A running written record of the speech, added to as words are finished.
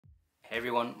Hey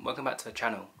everyone, welcome back to the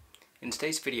channel. In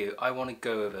today's video I want to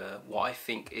go over what I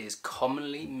think is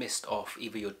commonly missed off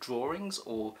either your drawings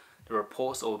or the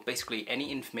reports or basically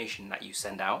any information that you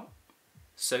send out.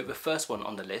 So the first one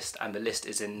on the list, and the list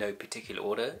is in no particular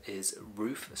order, is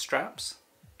roof straps.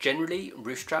 Generally,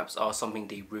 roof straps are something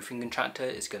the roofing contractor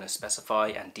is going to specify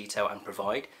and detail and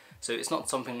provide, so it's not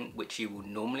something which you will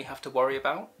normally have to worry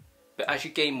about. But as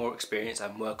you gain more experience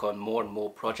and work on more and more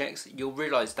projects, you'll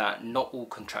realise that not all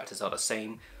contractors are the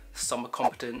same. Some are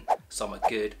competent, some are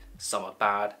good, some are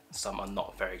bad, some are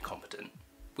not very competent.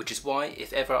 Which is why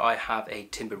if ever I have a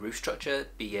timber roof structure,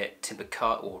 be it timber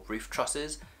cut or roof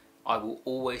trusses, I will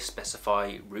always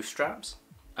specify roof straps.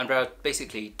 And there are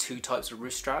basically two types of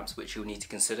roof straps which you'll need to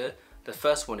consider. The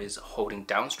first one is holding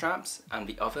down straps and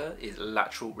the other is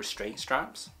lateral restraint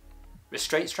straps.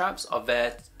 Restraint straps are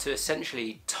there to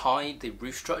essentially tie the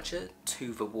roof structure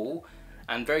to the wall,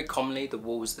 and very commonly the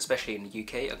walls, especially in the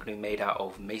UK, are going to be made out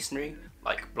of masonry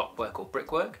like blockwork or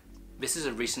brickwork. This is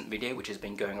a recent video which has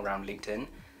been going around LinkedIn,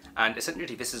 and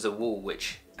essentially this is a wall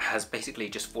which has basically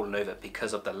just fallen over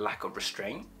because of the lack of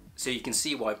restraint. So you can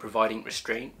see why providing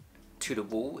restraint to the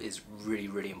wall is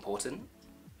really important.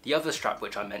 The other strap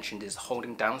which I mentioned is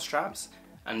holding down straps.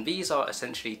 And these are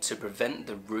essentially to prevent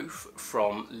the roof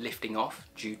from lifting off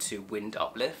due to wind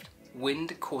uplift.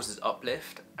 Wind causes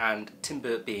uplift, and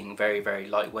timber being very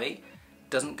lightweight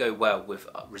doesn't go well with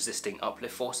resisting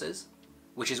uplift forces,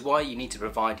 which is why you need to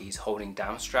provide these holding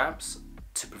down straps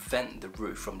to prevent the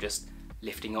roof from just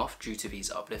lifting off due to these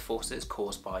uplift forces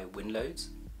caused by wind loads.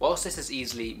 Whilst this is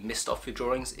easily missed off your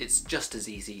drawings, it's just as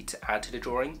easy to add to the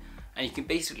drawing, and you can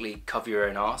basically cover your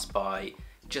own arse by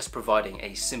just providing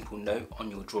a simple note on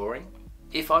your drawing.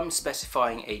 If I'm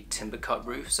specifying a timber cut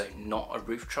roof, so not a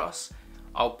roof truss,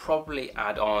 I'll probably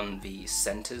add on the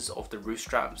centers of the roof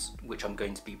straps which I'm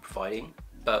going to be providing.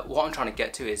 But what I'm trying to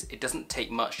get to is it doesn't take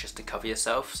much just to cover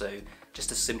yourself, so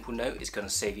just a simple note is going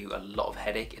to save you a lot of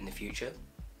headache in the future.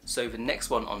 So the next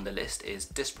one on the list is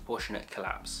disproportionate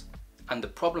collapse. And the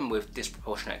problem with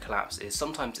disproportionate collapse is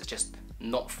sometimes it's just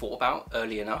not thought about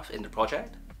early enough in the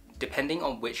project. Depending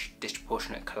on which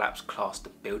disproportionate collapse class the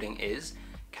building is,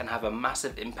 can have a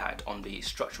massive impact on the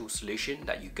structural solution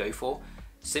that you go for,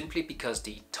 simply because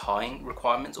the tying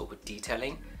requirements or the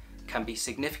detailing can be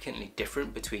significantly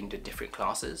different between the different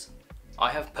classes. I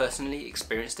have personally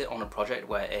experienced it on a project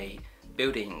where a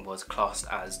building was classed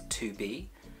as 2B,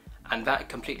 and that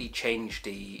completely changed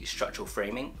the structural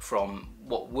framing from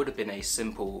what would have been a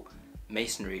simple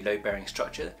masonry load-bearing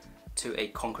structure to a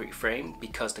concrete frame,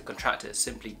 because the contractor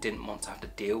simply didn't want to have to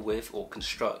deal with or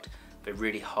construct the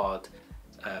really hard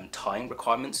tying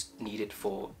requirements needed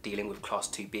for dealing with class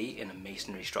 2B in a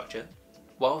masonry structure.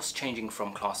 Whilst changing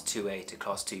from class 2A to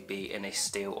class 2B in a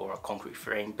steel or a concrete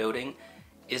frame building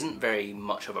isn't very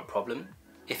much of a problem,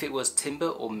 if it was timber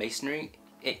or masonry,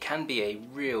 it can be a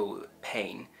real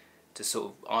pain to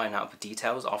sort of iron out the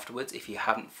details afterwards if you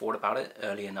haven't thought about it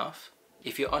early enough.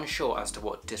 If you're unsure as to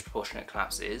what disproportionate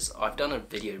collapse is, I've done a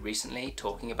video recently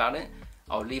talking about it.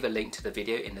 I'll leave a link to the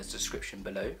video in the description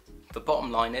below. The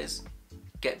bottom line is,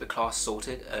 get the class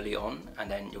sorted early on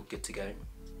and then you're good to go.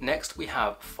 Next we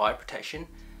have fire protection,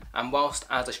 and whilst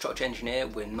as a structure engineer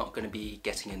we're not going to be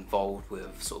getting involved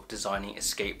with sort of designing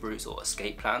escape routes or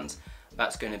escape plans,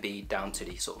 that's going to be down to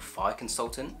the sort of fire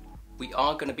consultant. We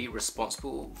are going to be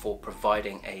responsible for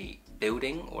providing a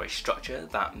building or a structure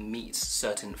that meets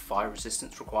certain fire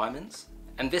resistance requirements.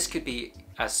 And this could be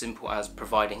as simple as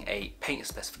providing a paint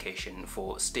specification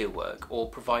for steelwork or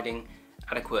providing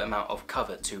adequate amount of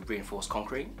cover to reinforce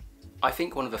concrete. I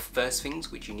think one of the first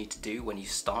things which you need to do when you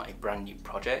start a brand new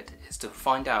project is to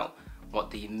find out what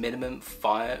the minimum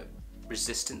fire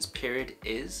resistance period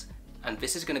is, and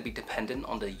this is going to be dependent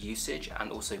on the usage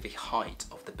and also the height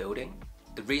of the building.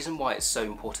 The reason why it's so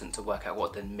important to work out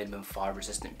what the minimum fire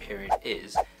resistant period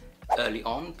is early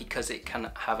on, because it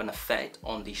can have an effect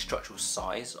on the structural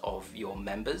size of your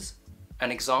members.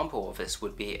 An example of this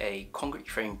would be a concrete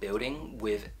frame building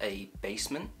with a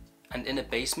basement, and in a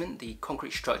basement the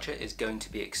concrete structure is going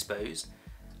to be exposed,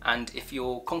 and if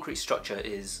your concrete structure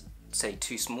is say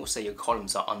too small, say your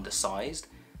columns are undersized,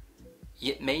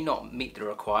 it may not meet the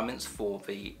requirements for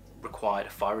the required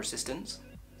fire resistance.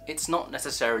 It's not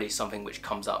necessarily something which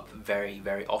comes up very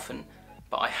often,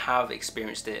 but I have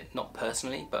experienced it, not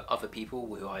personally, but other people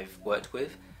who I've worked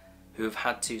with who have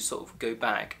had to sort of go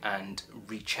back and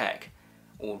recheck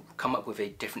or come up with a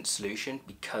different solution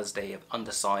because they have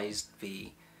undersized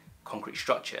the concrete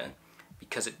structure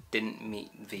because it didn't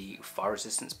meet the fire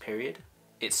resistance period.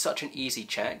 It's such an easy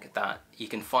check that you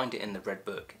can find it in the Red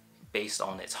Book based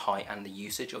on its height and the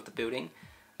usage of the building.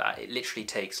 that it literally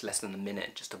takes less than a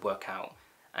minute just to work out,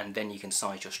 and then you can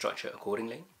size your structure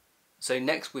accordingly. So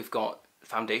next we've got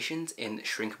foundations in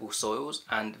shrinkable soils,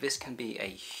 and this can be a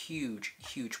huge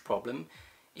problem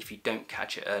if you don't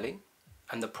catch it early.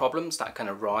 And the problems that can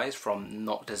arise from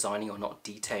not designing or not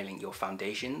detailing your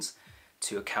foundations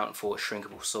to account for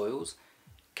shrinkable soils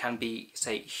can be,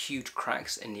 say, huge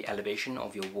cracks in the elevation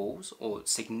of your walls or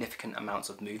significant amounts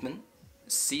of movement.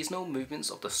 Seasonal movements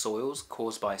of the soils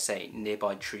caused by, say,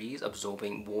 nearby trees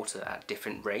absorbing water at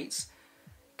different rates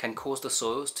can cause the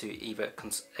soils to either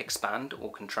expand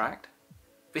or contract.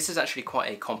 This is actually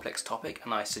quite a complex topic,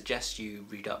 and I suggest you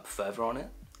read up further on it.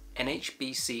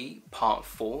 NHBC Part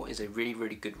 4 is a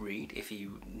really good read if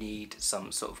you need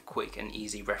some sort of quick and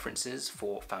easy references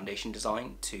for foundation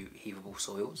design to heavable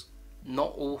soils.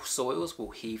 Not all soils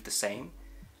will heave the same,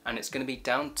 and it's going to be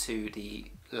down to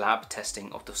the lab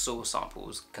testing of the soil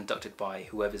samples conducted by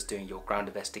whoever's doing your ground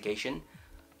investigation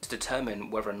to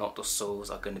determine whether or not the soils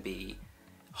are going to be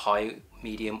high,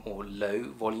 medium or low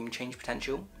volume change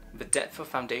potential. The depth of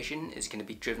foundation is going to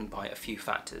be driven by a few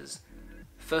factors.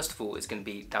 First of all, it's going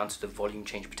to be down to the volume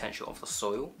change potential of the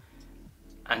soil,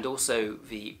 and also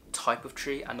the type of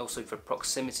tree and also the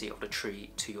proximity of the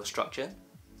tree to your structure.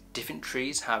 Different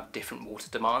trees have different water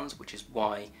demands, which is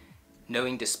why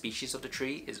knowing the species of the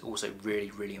tree is also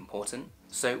really important.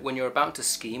 So when you're about to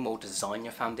scheme or design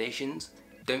your foundations,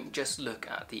 don't just look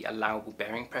at the allowable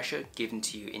bearing pressure given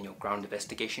to you in your ground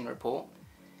investigation report.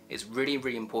 It's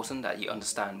really important that you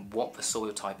understand what the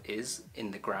soil type is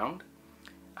in the ground,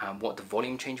 and what the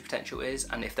volume change potential is,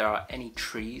 and if there are any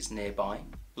trees nearby.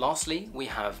 Lastly, we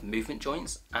have movement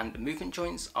joints, and movement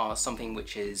joints are something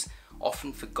which is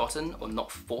often forgotten or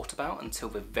not thought about until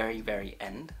the very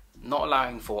end. Not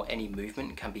allowing for any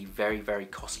movement can be very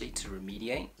costly to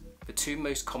remediate. The two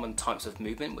most common types of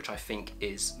movement, which I think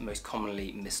is most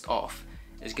commonly missed off,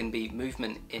 is going to be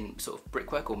movement in sort of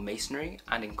brickwork or masonry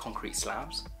and in concrete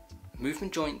slabs.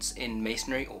 Movement joints in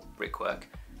masonry or brickwork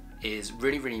is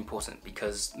really important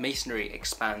because masonry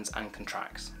expands and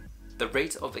contracts. The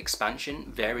rate of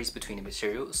expansion varies between the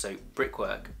materials, so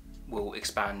brickwork will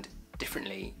expand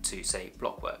differently to, say,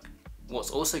 blockwork.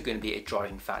 What's also going to be a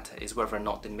driving factor is whether or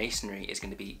not the masonry is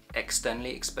going to be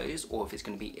externally exposed or if it's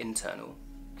going to be internal.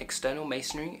 External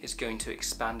masonry is going to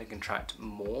expand and contract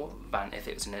more than if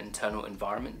it was an internal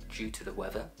environment due to the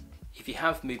weather. If you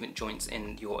have movement joints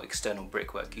in your external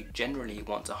brickwork, you generally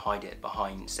want to hide it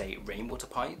behind, say, rainwater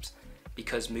pipes,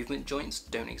 because movement joints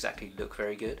don't exactly look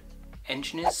very good.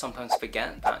 Engineers sometimes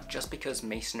forget that just because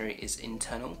masonry is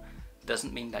internal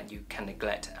doesn't mean that you can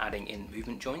neglect adding in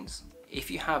movement joints.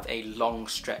 If you have a long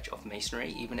stretch of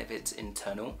masonry, even if it's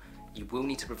internal, you will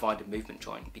need to provide a movement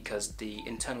joint because the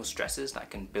internal stresses that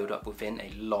can build up within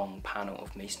a long panel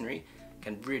of masonry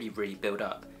can really build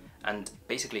up. And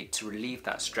basically, to relieve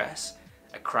that stress,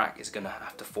 a crack is going to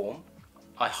have to form.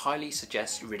 I highly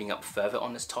suggest reading up further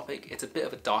on this topic. It's a bit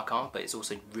of a dark art, but it's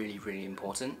also really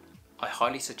important. I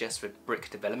highly suggest the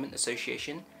Brick Development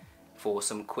Association for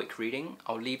some quick reading.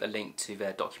 I'll leave a link to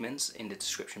their documents in the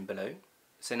description below.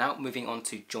 So now moving on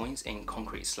to joints in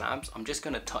concrete slabs, I'm just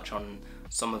going to touch on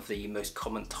some of the most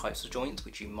common types of joints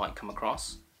which you might come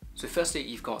across. So firstly,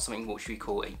 you've got something which we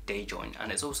call a day joint,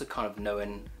 and it's also kind of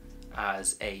known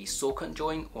as a saw cut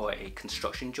joint or a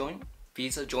construction joint.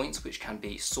 These are joints which can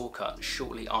be saw cut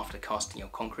shortly after casting your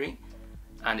concrete,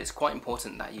 and it's quite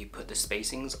important that you put the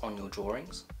spacings on your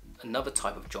drawings. Another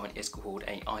type of joint is called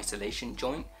an isolation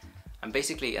joint, and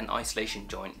basically an isolation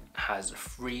joint has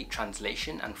free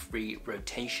translation and free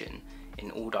rotation in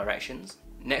all directions.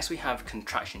 Next we have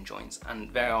contraction joints,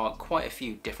 and there are quite a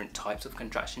few different types of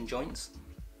contraction joints.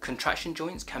 Contraction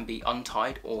joints can be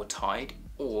untied or tied,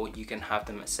 or you can have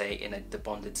them, say, in a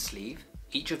debonded sleeve.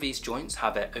 Each of these joints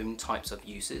have their own types of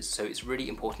uses, so it's really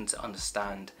important to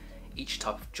understand each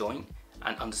type of joint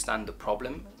and understand the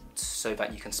problem so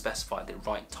that you can specify the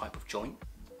right type of joint.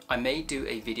 I may do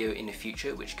a video in the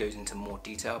future which goes into more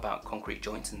detail about concrete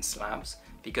joints and slabs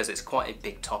because it's quite a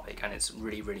big topic and it's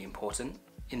really important.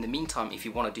 In the meantime, if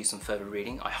you want to do some further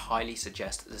reading, I highly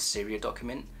suggest the CIRIA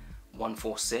document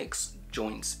 146,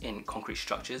 Joints in Concrete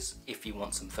Structures, if you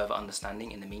want some further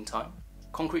understanding in the meantime.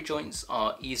 Concrete joints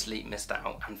are easily missed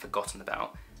out and forgotten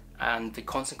about, and the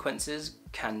consequences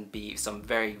can be some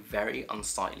very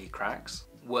unsightly cracks.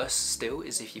 Worse still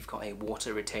is if you've got a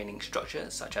water retaining structure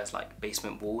such as like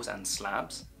basement walls and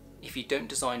slabs. If you don't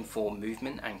design for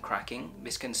movement and cracking,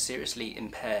 this can seriously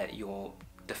impair your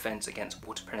defense against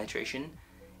water penetration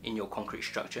in your concrete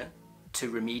structure.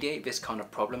 To remediate this kind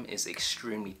of problem is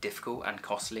extremely difficult and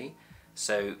costly,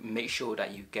 so make sure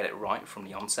that you get it right from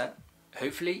the onset.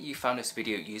 Hopefully you found this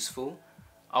video useful.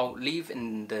 I'll leave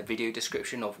in the video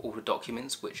description of all the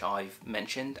documents which I've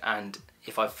mentioned, and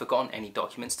if I've forgotten any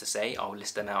documents to say, I'll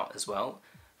list them out as well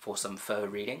for some further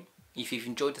reading. If you've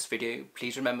enjoyed this video,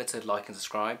 please remember to like and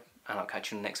subscribe, and I'll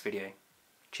catch you in the next video.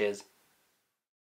 Cheers.